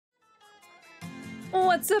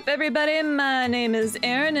What's up, everybody? My name is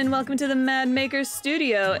Aaron, and welcome to the Mad Maker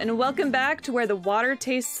Studio, and welcome back to where the water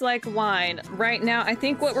tastes like wine. Right now, I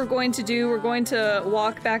think what we're going to do, we're going to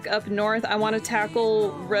walk back up north. I want to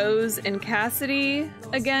tackle Rose and Cassady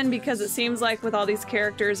again, because it seems like with all these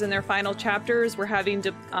characters in their final chapters, we're having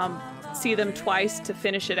to see them twice to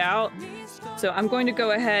finish it out. So I'm going to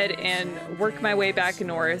go ahead and work my way back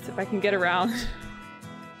north, if I can get around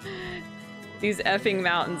these effing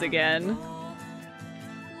mountains again.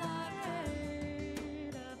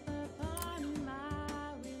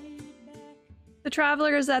 The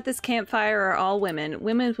travelers at this campfire are all women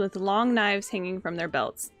with long knives hanging from their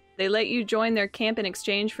belts. They let you join their camp in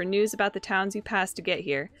exchange for news about the towns you passed to get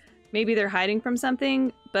here. Maybe they're hiding from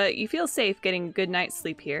something, but you feel safe getting a good night's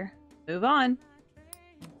sleep here. Move on.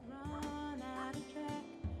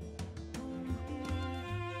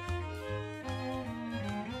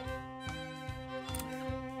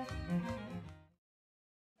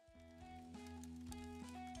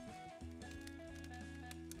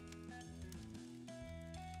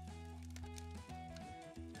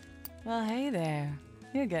 Well, hey there.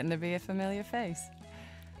 You're getting to be a familiar face.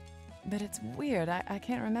 But it's weird. I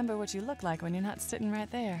can't remember what you look like when you're not sitting right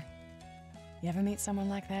there. You ever meet someone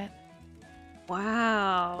like that?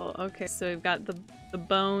 Wow. Okay, so we've got the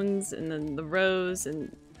bones and then the rose,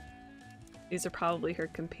 and these are probably her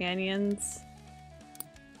companions.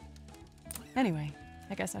 Anyway,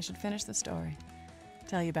 I guess I should finish the story.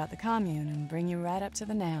 Tell you about the commune and bring you right up to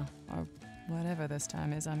the now, or whatever this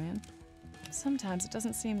time is I'm in. Sometimes it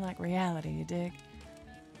doesn't seem like reality, you dig?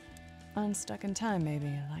 Unstuck in time,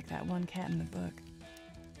 maybe, like that one cat in the book.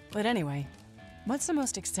 But anyway, what's the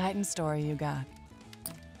most exciting story you got?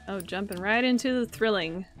 Oh, jumping right into the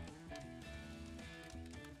thrilling.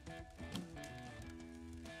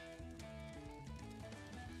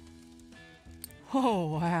 Oh,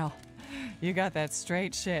 wow. You got that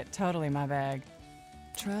straight shit. Totally my bag.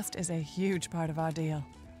 Trust is a huge part of our deal.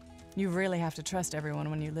 You really have to trust everyone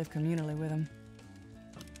when you live communally with them.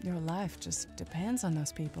 Your life just depends on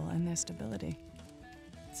those people and their stability.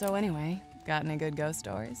 So anyway, got any good ghost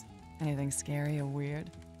stories? Anything scary or weird?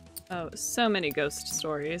 Oh, so many ghost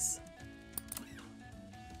stories.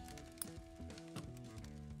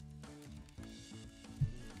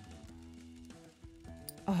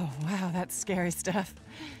 Oh, wow, that's scary stuff.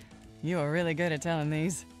 You are really good at telling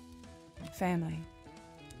these. Family.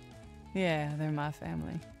 Yeah, they're my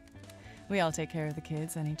family. We all take care of the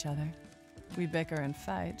kids and each other. We bicker and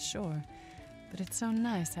fight, sure, but it's so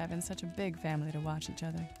nice having such a big family to watch each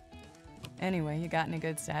other. Anyway, you got any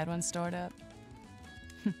good sad ones stored up?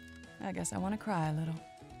 I guess I want to cry a little.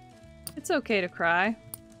 It's okay to cry.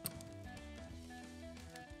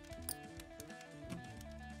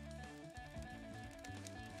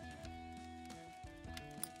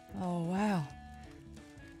 Oh, wow.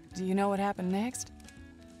 Do you know what happened next?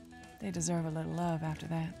 They deserve a little love after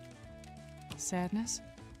that. Sadness?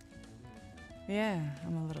 Yeah,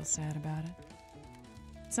 I'm a little sad about it.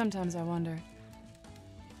 Sometimes I wonder,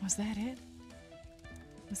 was that it?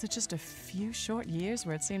 Was it just a few short years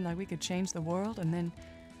where it seemed like we could change the world and then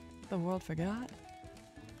the world forgot?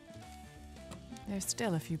 There's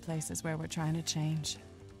still a few places where we're trying to change,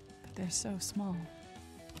 but they're so small.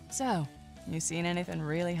 So, you seen anything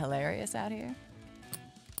really hilarious out here?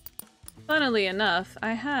 Funnily enough,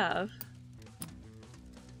 I have.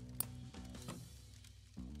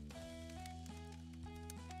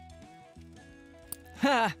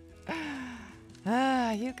 Ha!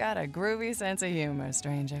 Ah, you got a groovy sense of humor,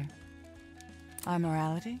 stranger. Our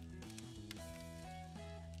morality?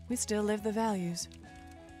 We still live the values.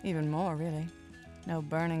 Even more, really. No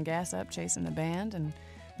burning gas up chasing the band, and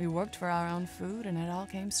we worked for our own food, and it all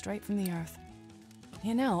came straight from the earth.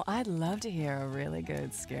 You know, I'd love to hear a really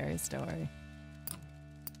good, scary story.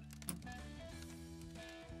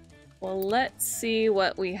 Well, let's see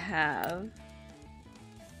what we have.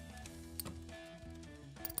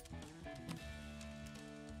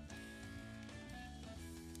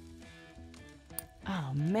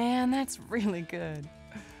 Oh man, that's really good.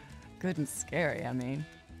 Good and scary, I mean.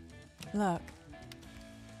 Look,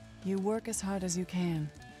 you work as hard as you can,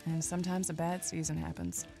 and sometimes a bad season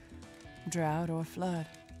happens. Drought or flood.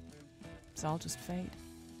 It's all just fate.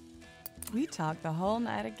 We talked the whole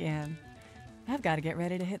night again. I've got to get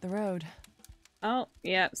ready to hit the road. Oh,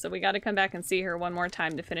 yeah, so we got to come back and see her one more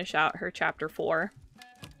time to finish out her chapter 4.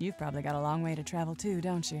 You've probably got a long way to travel too,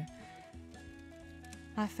 don't you?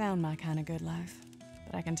 I found my kind of good life,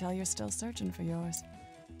 but I can tell you're still searching for yours.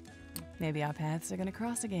 Maybe our paths are gonna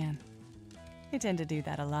cross again. They tend to do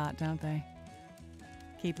that a lot, don't they?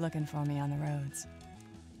 Keep looking for me on the roads.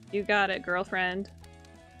 You got it, girlfriend.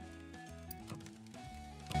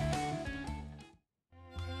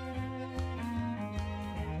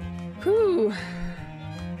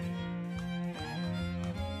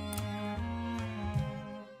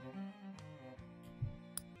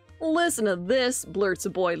 Listen to this, blurts a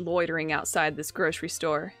boy loitering outside this grocery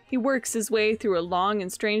store. He works his way through a long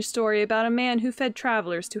and strange story about a man who fed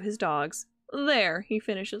travelers to his dogs. There, he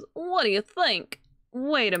finishes. What do you think?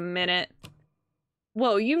 Wait a minute.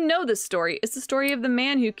 Whoa, you know this story. It's the story of the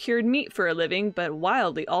man who cured meat for a living, but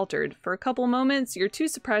wildly altered. For a couple moments, you're too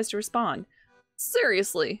surprised to respond.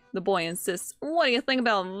 Seriously, the boy insists. What do you think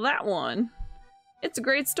about that one? It's a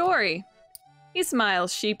great story. He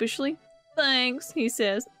smiles sheepishly. Thanks, he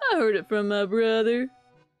says. I heard it from my brother.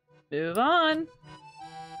 Move on.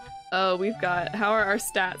 Oh, we've got... How are our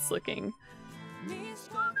stats looking?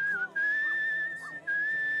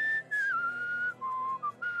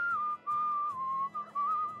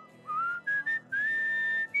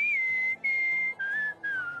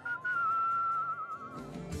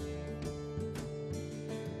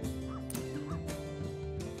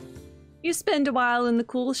 You spend a while in the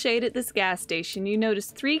cool shade at this gas station. You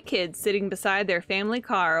notice 3 kids sitting beside their family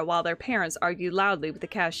car while their parents argue loudly with the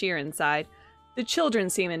cashier inside. The children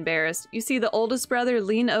seem embarrassed. You see the oldest brother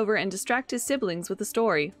lean over and distract his siblings with a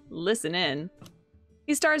story. Listen in.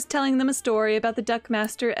 He starts telling them a story about the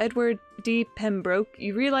duckmaster Edward D. Pembroke.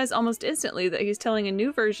 You realize almost instantly that he's telling a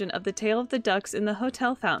new version of the tale of the ducks in the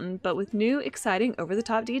hotel fountain, but with new, exciting,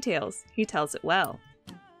 over-the-top details. He tells it well.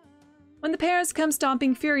 When the parents come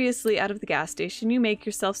stomping furiously out of the gas station, you make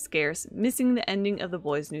yourself scarce, missing the ending of the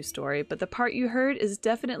boy's new story, but the part you heard is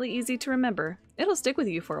definitely easy to remember. It'll stick with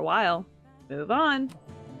you for a while. Move on.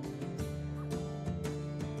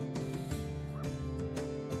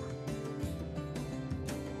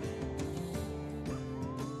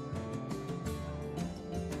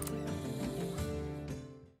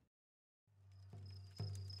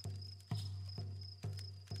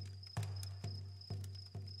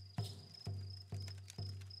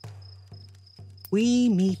 We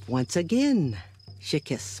meet once again.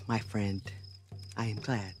 Shikis, my friend. I am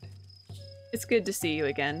glad. It's good to see you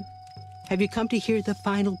again. Have you come to hear the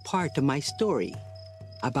final part of my story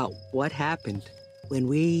about what happened when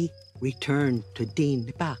we returned to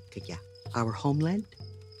Dehaaya, our homeland?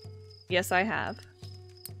 Yes, I have.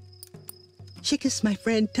 Shikis, my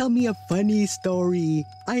friend, tell me a funny story.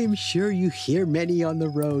 I am sure you hear many on the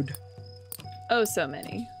road. Oh, so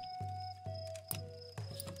many.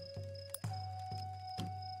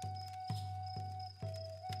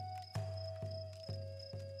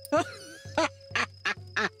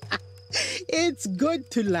 It's good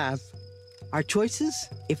to laugh. Our choices?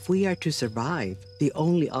 If we are to survive, the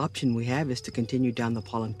only option we have is to continue down the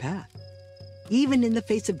pollen path. Even in the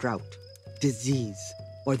face of drought, disease,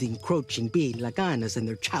 or the encroaching bee laganas and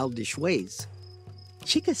their childish ways.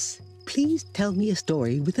 Chicas, please tell me a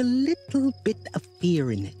story with a little bit of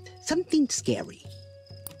fear in it. Something scary.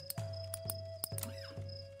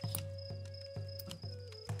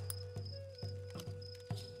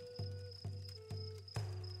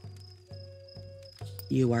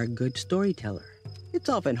 You are a good storyteller. It's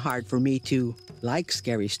often hard for me to like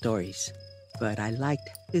scary stories, but I liked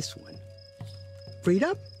this one.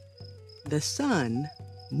 Freedom? The sun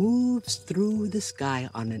moves through the sky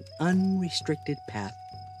on an unrestricted path,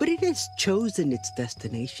 but it has chosen its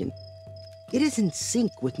destination. It is in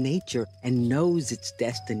sync with nature and knows its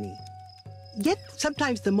destiny. Yet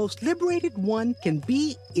sometimes the most liberated one can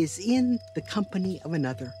be is in the company of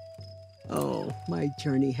another. Oh, my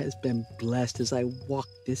journey has been blessed as I walk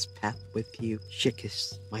this path with you,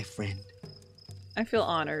 Shikis, my friend. I feel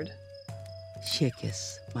honored.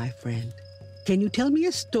 Shikis, my friend. Can you tell me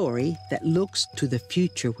a story that looks to the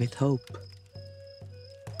future with hope?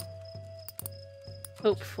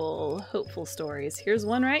 Hopeful stories. Here's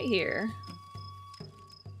one right here.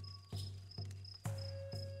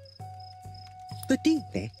 The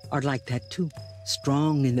Dine are like that too,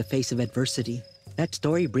 strong in the face of adversity. That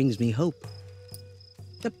story brings me hope.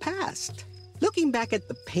 The past. Looking back at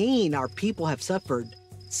the pain our people have suffered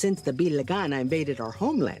since the Bilagana invaded our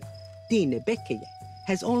homeland, Dine Bekeye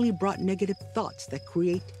has only brought negative thoughts that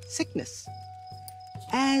create sickness.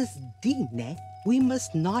 As Dine, we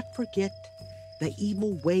must not forget the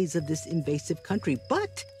evil ways of this invasive country,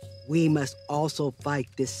 but we must also fight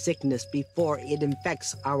this sickness before it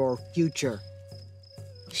infects our future.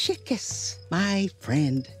 Shikis, my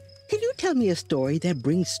friend, can you tell me a story that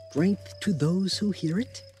brings strength to those who hear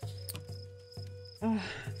it? I'm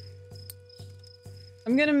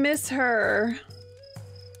gonna miss her.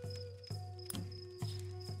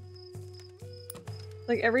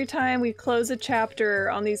 Like every time we close a chapter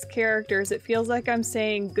on these characters, it feels like I'm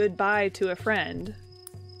saying goodbye to a friend.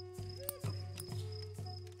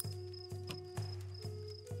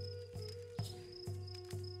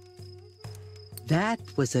 That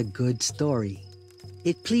was a good story.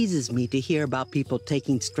 It pleases me to hear about people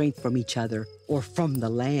taking strength from each other, or from the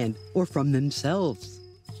land, or from themselves.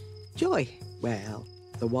 Joy, well,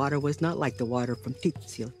 the water was not like the water from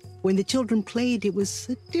Titsil. When the children played, it was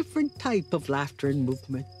a different type of laughter and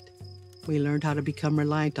movement. We learned how to become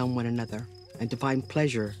reliant on one another and to find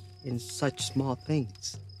pleasure in such small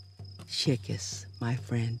things. Shikis, my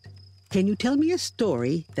friend, can you tell me a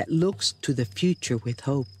story that looks to the future with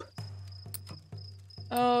hope?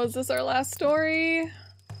 Oh, is this our last story?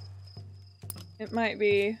 It might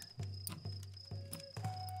be.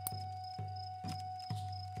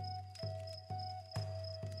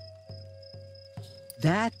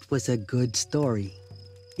 That was a good story.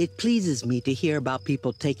 It pleases me to hear about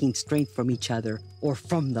people taking strength from each other, or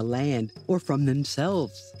from the land, or from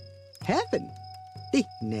themselves. Heaven! They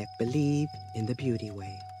never believe in the beauty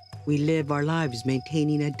way. We live our lives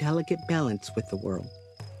maintaining a delicate balance with the world.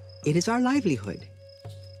 It is our livelihood.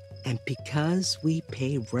 And because we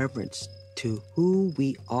pay reverence to who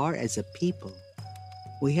we are as a people,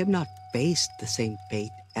 we have not faced the same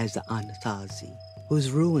fate as the Anasazi,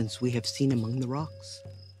 whose ruins we have seen among the rocks.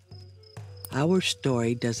 Our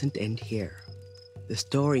story doesn't end here. The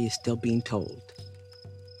story is still being told.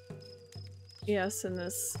 Yes, and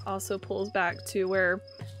this also pulls back to where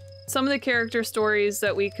some of the character stories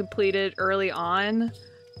that we completed early on,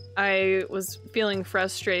 I was feeling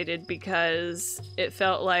frustrated because it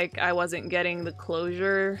felt like I wasn't getting the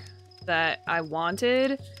closure that I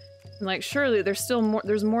wanted. And like, surely there's still more,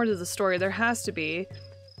 there's more to the story, there has to be,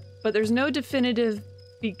 but there's no definitive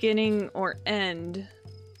beginning or end,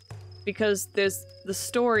 because there's the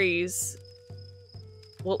stories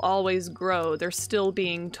will always grow. They're still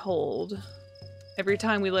being told. Every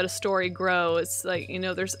time we let a story grow, it's like, you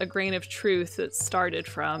know, there's a grain of truth that started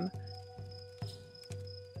from.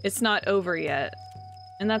 It's not over yet,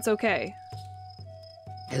 and that's okay.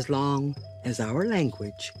 As long as our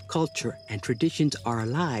language, culture, and traditions are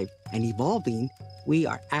alive and evolving, we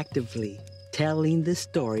are actively telling the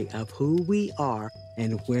story of who we are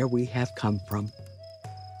and where we have come from.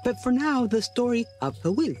 But for now, the story of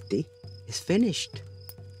Hawilti is finished.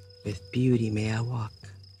 With beauty may I walk.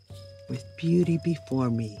 With beauty before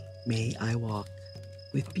me may I walk.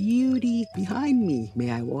 With beauty behind me may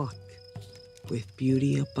I walk. With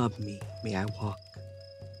beauty above me may I walk.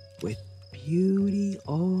 With beauty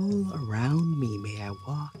all around me may I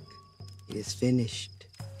walk. It is finished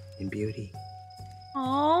in beauty.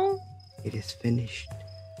 Aww. It is finished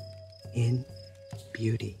in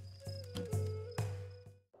beauty.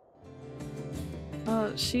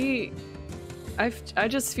 I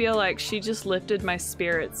just feel like she just lifted my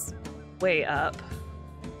spirits way up.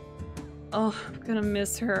 Oh, I'm gonna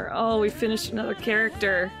miss her. Oh, we finished another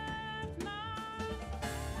character.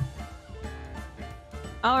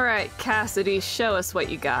 Alright, Cassady, show us what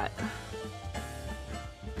you got.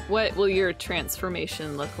 What will your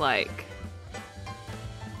transformation look like?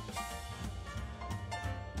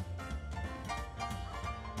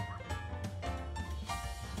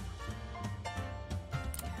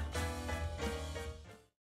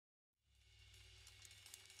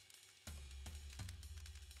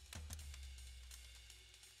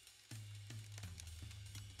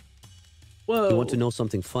 Whoa. You want to know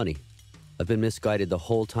something funny? I've been misguided the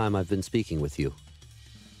whole time I've been speaking with you.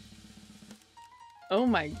 Oh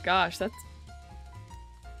my gosh, that's...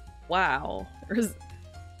 Wow.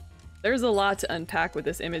 There's a lot to unpack with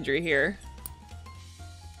this imagery here.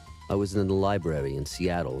 I was in the library in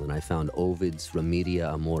Seattle and I found Ovid's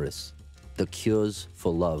Remedia Amoris, The Cures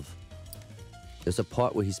for Love. There's a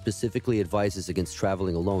part where he specifically advises against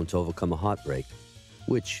traveling alone to overcome a heartbreak,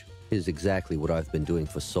 which is exactly what I've been doing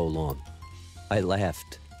for so long. I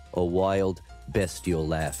laughed. A wild, bestial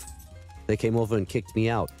laugh. They came over and kicked me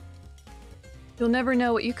out. You'll never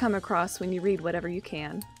know what you come across when you read whatever you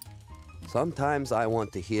can. Sometimes I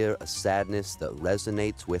want to hear a sadness that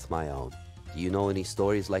resonates with my own. Do you know any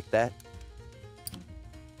stories like that?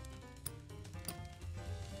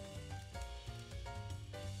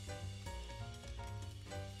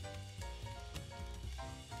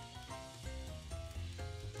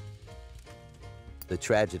 The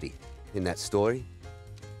tragedy in that story,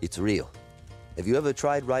 it's real. Have you ever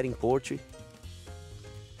tried writing poetry?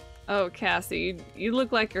 Oh, Cassie, you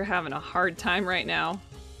look like you're having a hard time right now.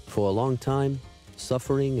 For a long time,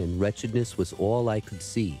 suffering and wretchedness was all I could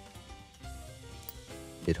see.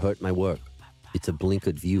 It hurt my work. It's a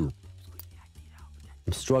blinkered view.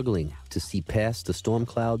 I'm struggling to see past the storm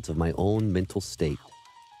clouds of my own mental state.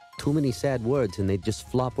 Too many sad words and they just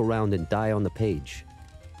flop around and die on the page.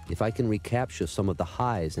 If I can recapture some of the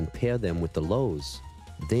highs and pair them with the lows,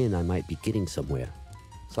 then I might be getting somewhere.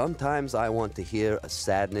 Sometimes I want to hear a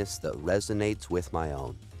sadness that resonates with my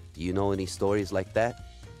own. Do you know any stories like that?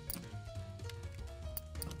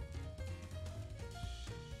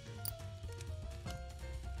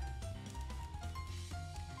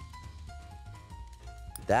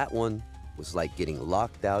 That one was like getting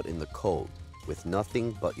locked out in the cold with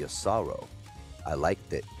nothing but your sorrow. I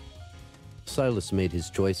liked it. Silas made his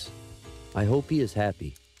choice. I hope he is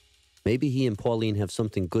happy. Maybe he and Pauline have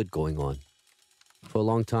something good going on. For a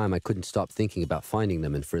long time, I couldn't stop thinking about finding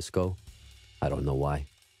them in Frisco. I don't know why.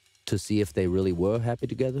 To see if they really were happy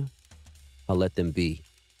together? I'll let them be.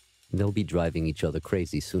 They'll be driving each other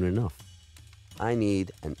crazy soon enough. I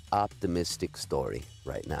need an optimistic story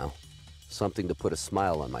right now. Something to put a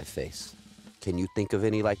smile on my face. Can you think of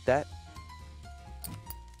any like that?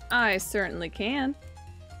 I certainly can.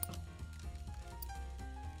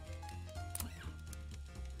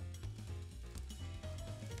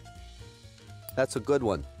 That's a good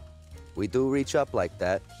one. We do reach up like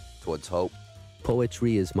that, towards hope.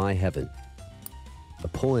 Poetry is my heaven. A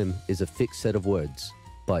poem is a fixed set of words,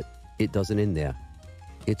 but it doesn't end there.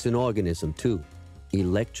 It's an organism, too.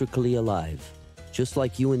 Electrically alive, just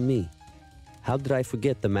like you and me. How did I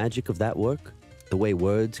forget the magic of that work? The way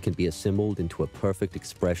words can be assembled into a perfect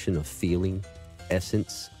expression of feeling,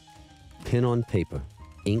 essence. Pen on paper,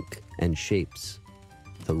 ink and shapes.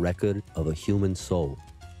 The record of a human soul.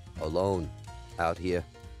 Alone, out here.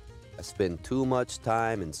 I spend too much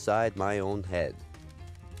time inside my own head.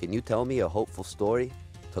 Can you tell me a hopeful story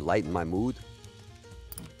to lighten my mood?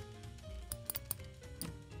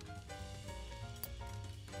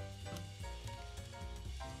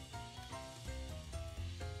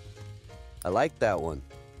 I like that one.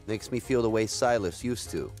 Makes me feel the way Silas used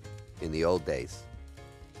to, in the old days.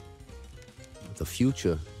 The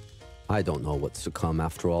future, I don't know what's to come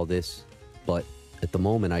after all this, but at the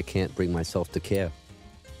moment I can't bring myself to care.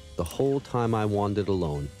 The whole time I wandered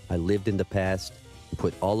alone, I lived in the past and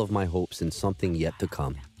put all of my hopes in something yet to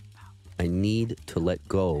come. I need to let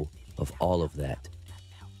go of all of that.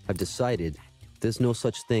 I've decided there's no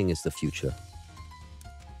such thing as the future.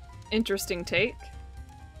 Interesting take.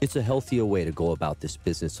 It's a healthier way to go about this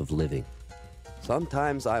business of living.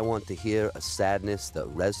 Sometimes I want to hear a sadness that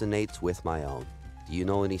resonates with my own. Do you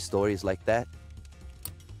know any stories like that?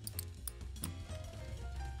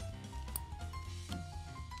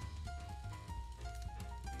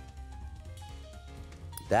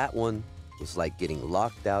 That one was like getting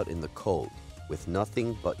locked out in the cold with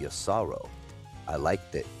nothing but your sorrow. I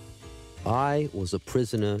liked it. I was a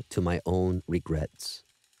prisoner to my own regrets,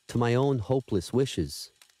 to my own hopeless wishes.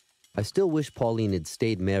 I still wish Pauline had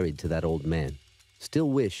stayed married to that old man. Still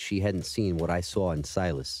wish she hadn't seen what I saw in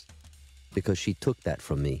Silas, because she took that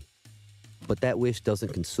from me. But that wish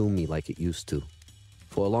doesn't consume me like it used to.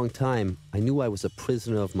 For a long time, I knew I was a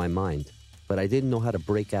prisoner of my mind, but I didn't know how to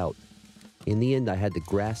break out. In the end, I had to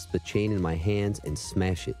grasp the chain in my hands and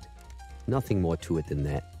smash it. Nothing more to it than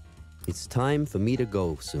that. It's time for me to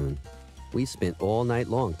go soon. We spent all night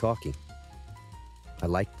long talking. I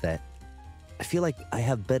liked that. I feel like I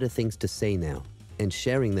have better things to say now, and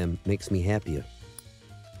sharing them makes me happier.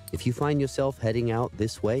 If you find yourself heading out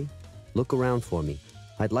this way, look around for me.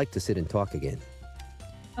 I'd like to sit and talk again.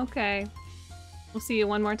 Okay. We'll see you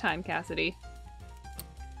one more time, Cassady.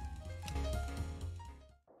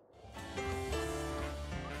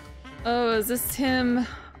 Oh, is this him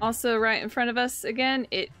also right in front of us again?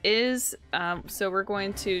 It is. So we're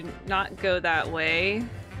going to not go that way.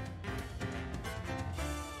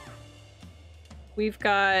 We've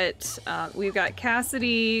got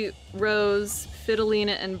Cassady, Rose,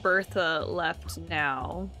 Fidelina, and Bertha left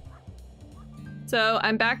now. So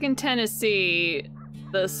I'm back in Tennessee.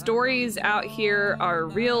 The stories out here are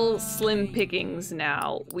real slim pickings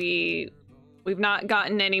now. We've not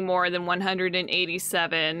gotten any more than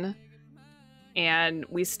 187, and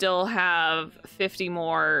we still have 50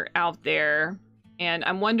 more out there. And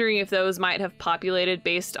I'm wondering if those might have populated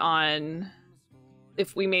based on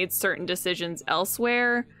if we made certain decisions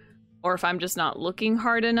elsewhere, or if I'm just not looking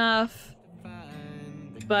hard enough.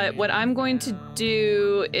 But what I'm going to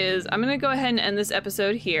do is I'm going to go ahead and end this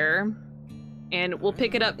episode here, and we'll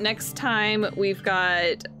pick it up next time. We've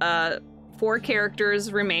got 4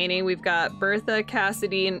 characters remaining. We've got Bertha,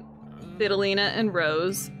 Cassady, and Fidelina, and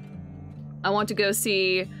Rose. I want to go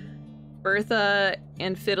see Bertha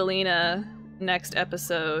and Fidelina next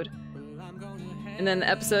episode. And then the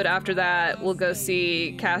episode after that, we'll go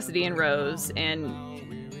see Cassady and Rose.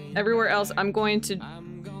 And everywhere else, I'm going to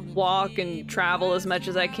walk and travel as much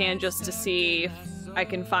as I can just to see if I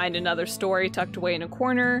can find another story tucked away in a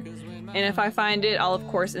corner. And if I find it, I'll of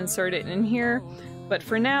course insert it in here. But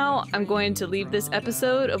for now, I'm going to leave this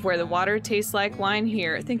episode of Where the Water Tastes Like Wine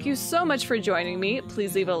here. Thank you so much for joining me.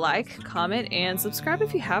 Please leave a like, comment, and subscribe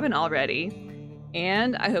if you haven't already.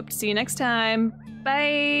 And I hope to see you next time.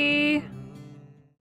 Bye!